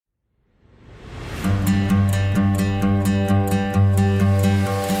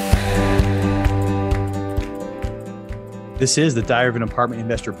This is the Diary of an Apartment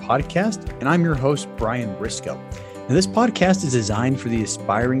Investor podcast, and I'm your host, Brian Briscoe. Now, this podcast is designed for the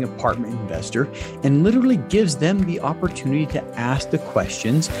aspiring apartment investor and literally gives them the opportunity to ask the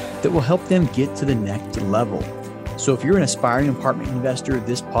questions that will help them get to the next level. So if you're an aspiring apartment investor,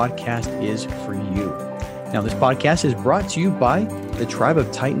 this podcast is for you. Now, this podcast is brought to you by the Tribe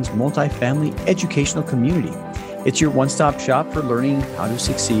of Titans multifamily educational community. It's your one-stop shop for learning how to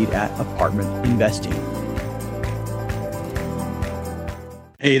succeed at apartment investing.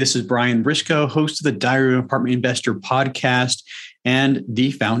 Hey, this is Brian Briscoe, host of the Diary of an Apartment Investor podcast and the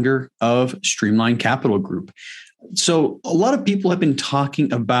founder of Streamline Capital Group. So a lot of people have been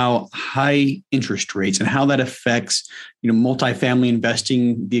talking about high interest rates and how that affects, multifamily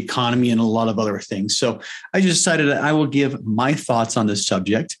investing, the economy, and a lot of other things. So I just decided that I will give my thoughts on this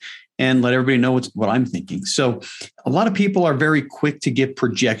subject and let everybody know what I'm thinking. So a lot of people are very quick to give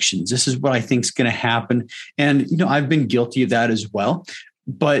projections. This is what I think is going to happen. And, I've been guilty of that as well.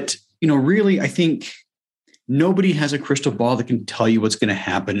 But, really, I think nobody has a crystal ball that can tell you what's going to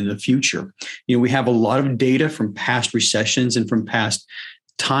happen in the future. We have a lot of data from past recessions and from past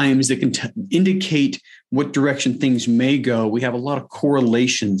times that can indicate what direction things may go. We have a lot of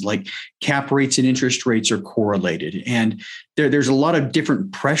correlations, like cap rates and interest rates are correlated. And there's a lot of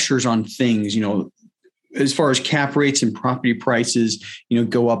different pressures on things, as far as cap rates and property prices,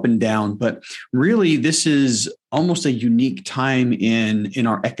 go up and down. But really, this is almost a unique time in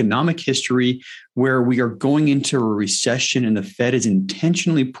our economic history where we are going into a recession and the Fed is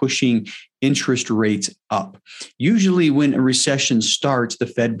intentionally pushing interest rates up. Usually when a recession starts, the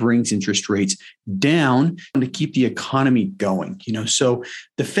Fed brings interest rates down to keep the economy going. So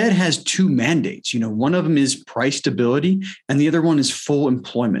the Fed has two mandates. One of them is price stability and the other one is full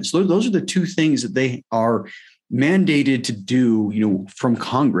employment. So those are the two things that they are mandated to do, from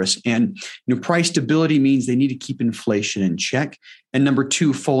Congress. And, price stability means they need to keep inflation in check. And number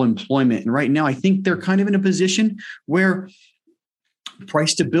two, full employment. And right now, I think they're kind of in a position where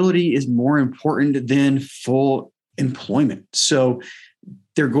price stability is more important than full employment. So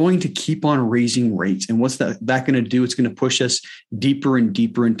they're going to keep on raising rates. And what's that going to do? It's going to push us deeper and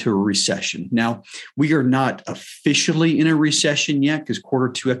deeper into a recession. Now, we are not officially in a recession yet because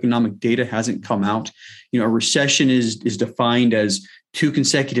quarter two economic data hasn't come out. A recession is defined as two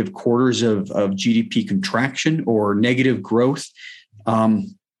consecutive quarters of GDP contraction or negative growth.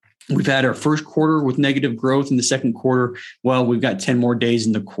 We've had our first quarter with negative growth. In the second quarter, well, we've got 10 more days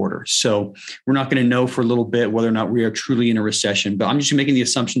in the quarter. So we're not going to know for a little bit whether or not we are truly in a recession, but I'm just making the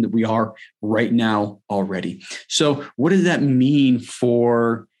assumption that we are right now already. So what does that mean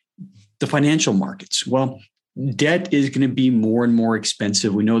for the financial markets? Well, debt is going to be more and more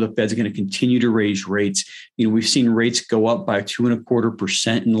expensive. We know the Fed's going to continue to raise rates. We've seen rates go up by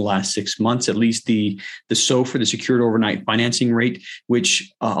 2.25% in the last 6 months, at least the SOFR, the secured overnight financing rate,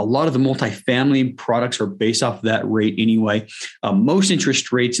 which a lot of the multifamily products are based off of that rate anyway. Most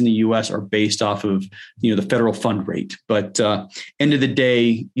interest rates in the U.S. are based off of, the federal fund rate. But end of the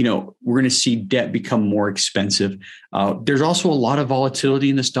day, we're going to see debt become more expensive. There's also a lot of volatility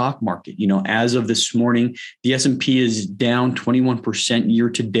in the stock market. As of this morning, the S&P is down 21%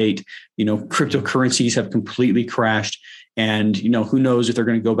 year to date. Cryptocurrencies have completely crashed. And, who knows if they're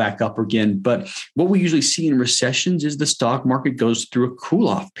going to go back up again. But what we usually see in recessions is the stock market goes through a cool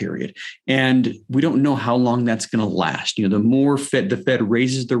off period. And we don't know how long that's going to last. The more the Fed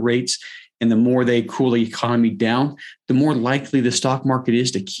raises the rates and the more they cool the economy down, the more likely the stock market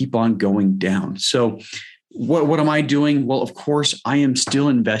is to keep on going down. So what am I doing? Well, of course, I am still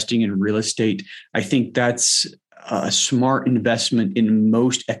investing in real estate. I think that's a smart investment in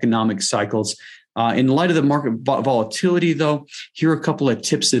most economic cycles. In light of the market volatility, though, here are a couple of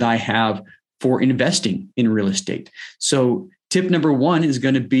tips that I have for investing in real estate. So tip number one is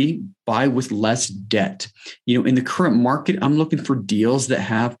going to be buy with less debt. In the current market, I'm looking for deals that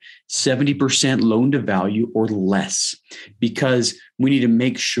have 70% loan to value or less, because we need to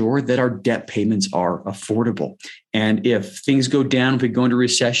make sure that our debt payments are affordable. And if things go down, if we go into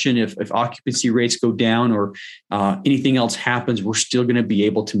recession, if occupancy rates go down or anything else happens, we're still going to be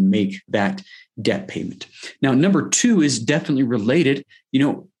able to make that debt payment. Now, number two is definitely related,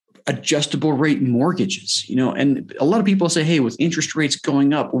 adjustable rate mortgages, and a lot of people say, hey, with interest rates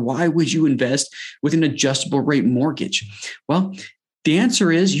going up, why would you invest with an adjustable rate mortgage? Well, the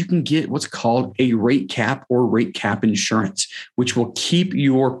answer is you can get what's called a rate cap or rate cap insurance, which will keep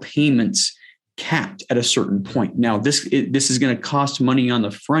your payments capped at a certain point. Now, this is going to cost money on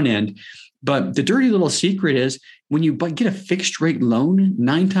the front end, but the dirty little secret is when you get a fixed rate loan,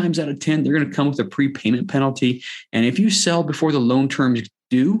 9 times out of 10, they're going to come with a prepayment penalty. And if you sell before the loan terms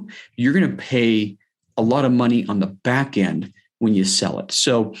due, you're going to pay a a lot of money on the back end when you sell it.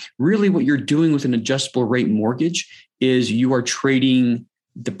 So really what you're doing with an adjustable rate mortgage is you are trading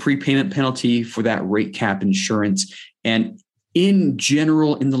the prepayment penalty for that rate cap insurance. And in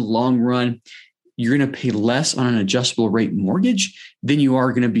general, in the long run, you're going to pay less on an adjustable rate mortgage than you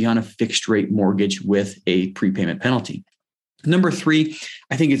are going to be on a fixed rate mortgage with a prepayment penalty. Number three,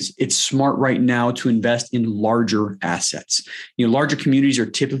 I think it's smart right now to invest in larger assets. Larger communities are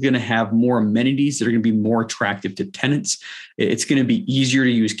typically going to have more amenities that are going to be more attractive to tenants. It's going to be easier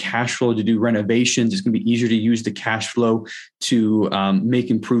to use cash flow to do renovations. It's going to be easier to use the cash flow to make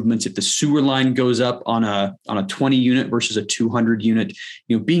improvements. If the sewer line goes up on a 20 unit versus a 200 unit,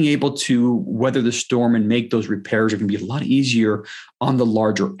 being able to weather the storm and make those repairs are going to be a lot easier on the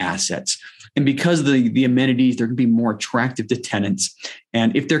larger assets. And because the amenities, they're going to be more attractive to tenants.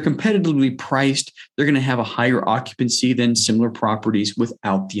 And if they're competitively priced, they're going to have a higher occupancy than similar properties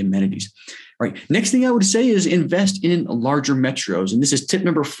without the amenities. All right. Next thing I would say is invest in larger metros. And this is tip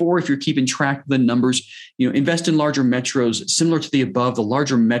number 4. If you're keeping track of the numbers, invest in larger metros. Similar to the above, the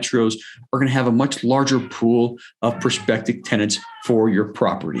larger metros are going to have a much larger pool of prospective tenants for your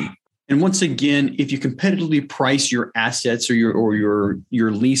property. And once again, if you competitively price your assets or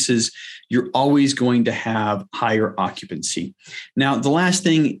your leases, you're always going to have higher occupancy. Now, the last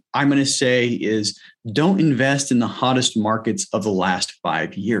thing I'm going to say is don't invest in the hottest markets of the last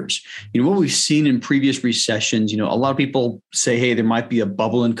 5 years. What we've seen in previous recessions, a lot of people say, hey, there might be a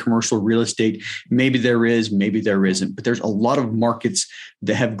bubble in commercial real estate. Maybe there is, maybe there isn't. But there's a lot of markets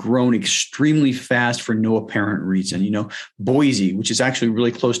that have grown extremely fast for no apparent reason. Boise, which is actually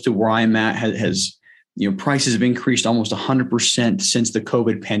really close to where I'm at, has prices have increased almost 100% since the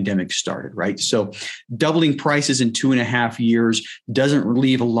COVID pandemic started, right? So doubling prices in 2.5 years doesn't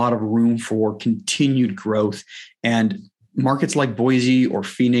leave a lot of room for continued growth. And markets like Boise or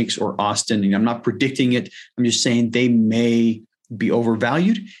Phoenix or Austin, I'm not predicting it. I'm just saying they may be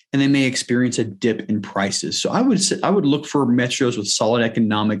overvalued and they may experience a dip in prices. So I would look for metros with solid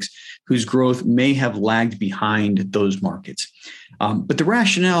economics whose growth may have lagged behind those markets. But the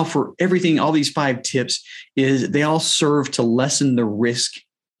rationale for everything, all these 5 tips, is they all serve to lessen the risk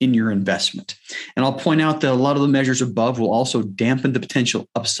in your investment. And I'll point out that a lot of the measures above will also dampen the potential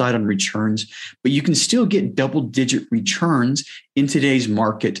upside on returns, but you can still get double-digit returns in today's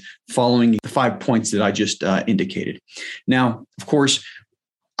market following the 5 points that I just indicated. Now, of course,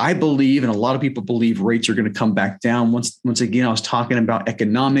 I believe, and a lot of people believe, rates are going to come back down. Once again, I was talking about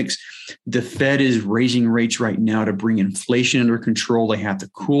economics. The Fed is raising rates right now to bring inflation under control. They have to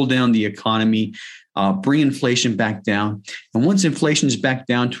cool down the economy, bring inflation back down. And once inflation is back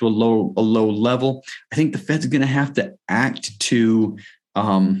down to a low level, I think the Fed's going to have to act to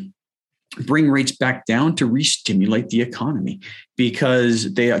bring rates back down to re-stimulate the economy,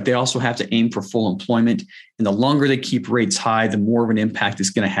 because they also have to aim for full employment. And the longer they keep rates high, the more of an impact it's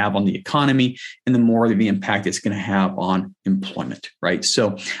going to have on the economy and the more of the impact it's going to have on employment, right?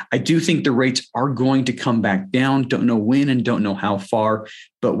 So I do think the rates are going to come back down. Don't know when and don't know how far,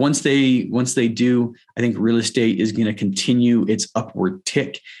 but once they do, I think real estate is going to continue its upward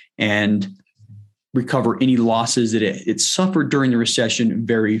tick and recover any losses that it suffered during the recession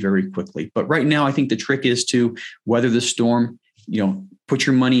very, very quickly. But right now, I think the trick is to weather the storm, put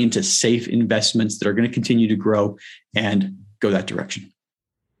your money into safe investments that are going to continue to grow and go that direction.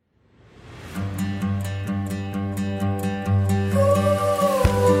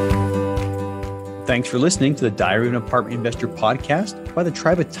 Thanks for listening to the Diary of an Apartment Investor podcast by the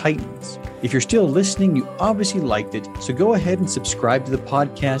Tribe of Titans. If you're still listening, you obviously liked it, so go ahead and subscribe to the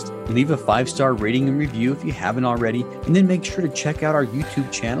podcast and leave a 5-star rating and review if you haven't already, and then make sure to check out our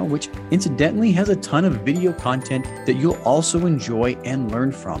YouTube channel, which incidentally has a ton of video content that you'll also enjoy and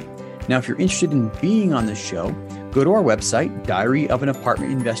learn from. Now, if you're interested in being on the show, go to our website,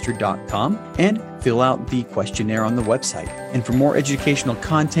 diaryofanapartmentinvestor.com, and fill out the questionnaire on the website. And for more educational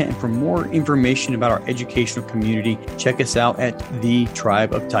content and for more information about our educational community, check us out at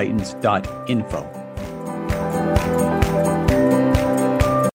thetribeoftitans.info.